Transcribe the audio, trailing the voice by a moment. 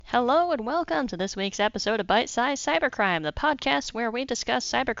Hello and welcome to this week's episode of Bite Size Cybercrime, the podcast where we discuss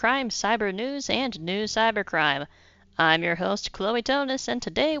cybercrime, cyber news, and new cybercrime. I'm your host, Chloe Tonis, and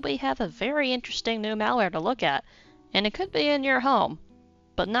today we have a very interesting new malware to look at, and it could be in your home,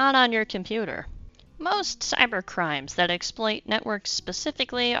 but not on your computer. Most cybercrimes that exploit networks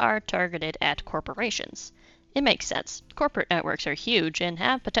specifically are targeted at corporations. It makes sense. Corporate networks are huge and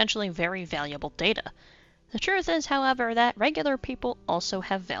have potentially very valuable data. The truth is, however, that regular people also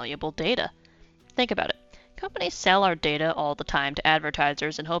have valuable data. Think about it. Companies sell our data all the time to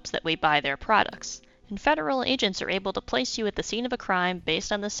advertisers in hopes that we buy their products, and federal agents are able to place you at the scene of a crime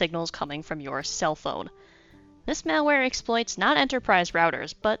based on the signals coming from your cell phone. This malware exploits not enterprise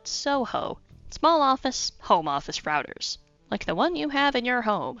routers, but SOHO, small office, home office routers, like the one you have in your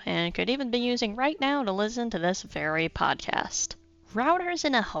home and could even be using right now to listen to this very podcast. Routers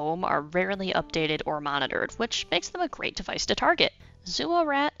in a home are rarely updated or monitored, which makes them a great device to target.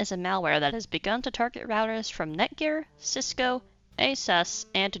 ZuoRAT is a malware that has begun to target routers from Netgear, Cisco, ASUS,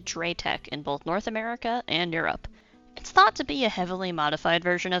 and Dratec in both North America and Europe. It's thought to be a heavily modified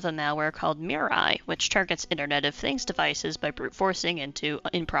version of a malware called Mirai, which targets Internet of Things devices by brute forcing into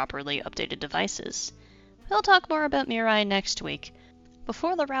improperly updated devices. We'll talk more about Mirai next week.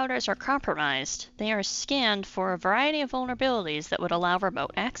 Before the routers are compromised, they are scanned for a variety of vulnerabilities that would allow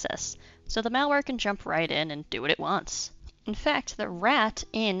remote access, so the malware can jump right in and do what it wants. In fact, the RAT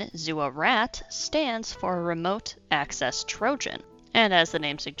in ZuoRAT stands for Remote Access Trojan, and as the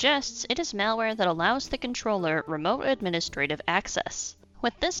name suggests, it is malware that allows the controller remote administrative access.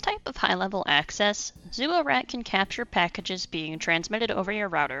 With this type of high-level access, ZuoRAT can capture packages being transmitted over your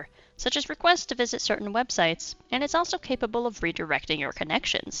router, such as requests to visit certain websites, and it's also capable of redirecting your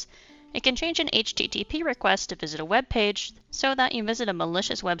connections. It can change an HTTP request to visit a web page so that you visit a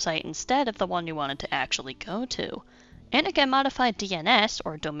malicious website instead of the one you wanted to actually go to. And it can modify DNS,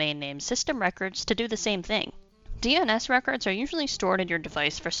 or domain name system records, to do the same thing. DNS records are usually stored in your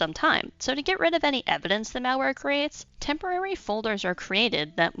device for some time, so to get rid of any evidence the malware creates, temporary folders are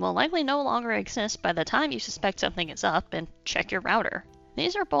created that will likely no longer exist by the time you suspect something is up and check your router.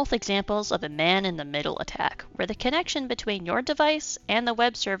 These are both examples of a man-in-the-middle attack, where the connection between your device and the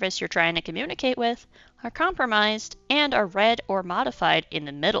web service you're trying to communicate with are compromised and are read or modified in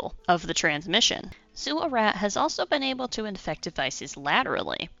the middle of the transmission. ZuoRAT has also been able to infect devices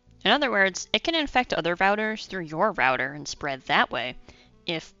laterally. In other words, it can infect other routers through your router and spread that way,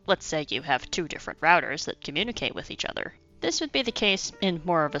 if, let's say, you have two different routers that communicate with each other. This would be the case in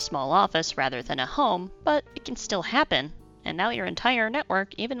more of a small office rather than a home, but it can still happen, and now your entire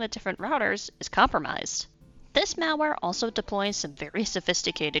network, even with different routers, is compromised. This malware also deploys some very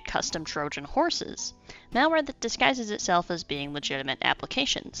sophisticated custom Trojan horses, malware that disguises itself as being legitimate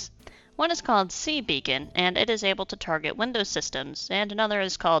applications. One is called CBeacon, and it is able to target Windows systems, and another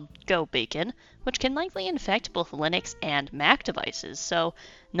is called GoBeacon, which can likely infect both Linux and Mac devices, so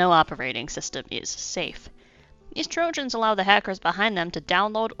no operating system is safe. These Trojans allow the hackers behind them to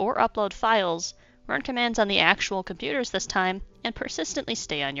download or upload files, run commands on the actual computers this time, and persistently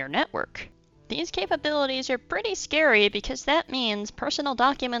stay on your network. These capabilities are pretty scary because that means personal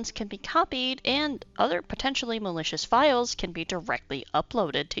documents can be copied and other potentially malicious files can be directly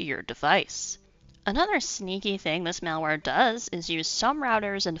uploaded to your device. Another sneaky thing this malware does is use some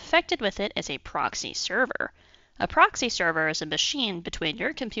routers infected with it as a proxy server. A proxy server is a machine between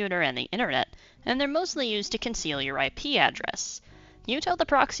your computer and the internet, and they're mostly used to conceal your IP address. You tell the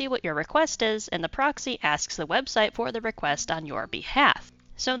proxy what your request is, and the proxy asks the website for the request on your behalf.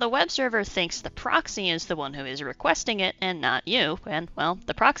 So the web server thinks the proxy is the one who is requesting it and not you, and, well,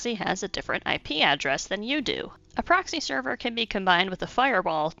 the proxy has a different IP address than you do. A proxy server can be combined with a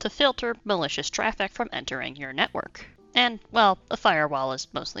firewall to filter malicious traffic from entering your network. And, well, a firewall is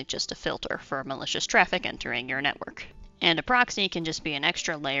mostly just a filter for malicious traffic entering your network. And a proxy can just be an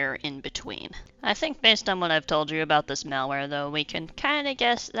extra layer in between. I think based on what I've told you about this malware, though, we can kinda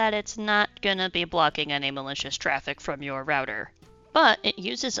guess that it's not gonna be blocking any malicious traffic from your router. But it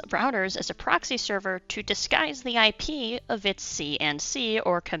uses routers as a proxy server to disguise the IP of its CNC,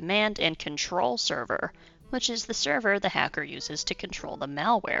 or Command and Control server, which is the server the hacker uses to control the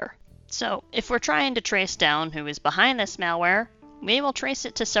malware. So, if we're trying to trace down who is behind this malware, we will trace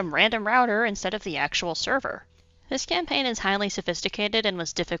it to some random router instead of the actual server. This campaign is highly sophisticated and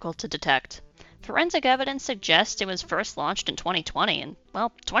was difficult to detect. Forensic evidence suggests it was first launched in 2020, and,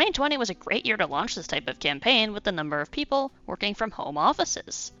 well, 2020 was a great year to launch this type of campaign with the number of people working from home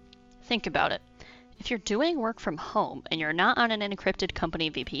offices. Think about it. If you're doing work from home and you're not on an encrypted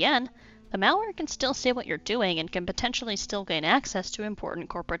company VPN, the malware can still see what you're doing and can potentially still gain access to important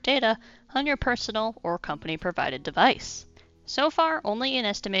corporate data on your personal or company-provided device. So far, only an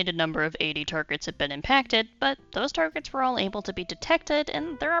estimated number of 80 targets have been impacted, but those targets were all able to be detected,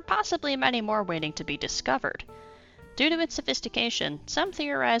 and there are possibly many more waiting to be discovered. Due to its sophistication, some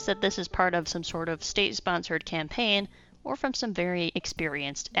theorize that this is part of some sort of state-sponsored campaign, or from some very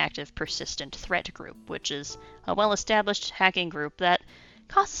experienced active persistent threat group, which is a well-established hacking group that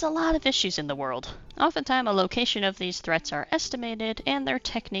causes a lot of issues in the world. Oftentimes, a location of these threats are estimated, and their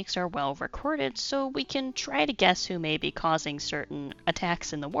techniques are well recorded, so we can try to guess who may be causing certain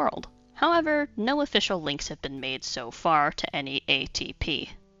attacks in the world. However, no official links have been made so far to any ATP.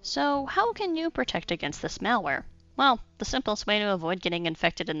 So how can you protect against this malware? Well, the simplest way to avoid getting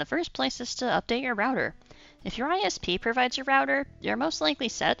infected in the first place is to update your router. If your ISP provides your router, you're most likely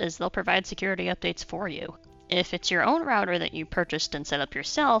set, as they'll provide security updates for you. If it's your own router that you purchased and set up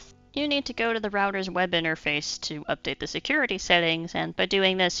yourself, you need to go to the router's web interface to update the security settings, and by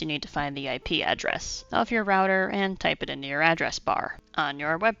doing this you need to find the IP address of your router and type it into your address bar on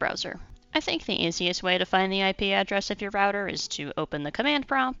your web browser. I think the easiest way to find the IP address of your router is to open the command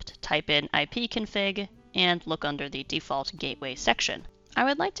prompt, type in ipconfig, and look under the default gateway section. I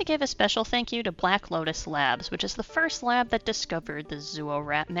would like to give a special thank you to Black Lotus Labs, which is the first lab that discovered the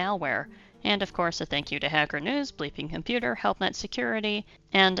ZuoRAT malware. And of course a thank you to Hacker News, Bleeping Computer, HelpNet Security,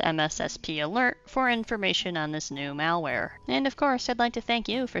 and MSSP Alert for information on this new malware. And of course I'd like to thank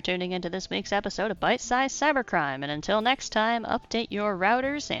you for tuning into this week's episode of Bite Size Cybercrime, and until next time, update your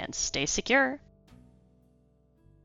routers and stay secure.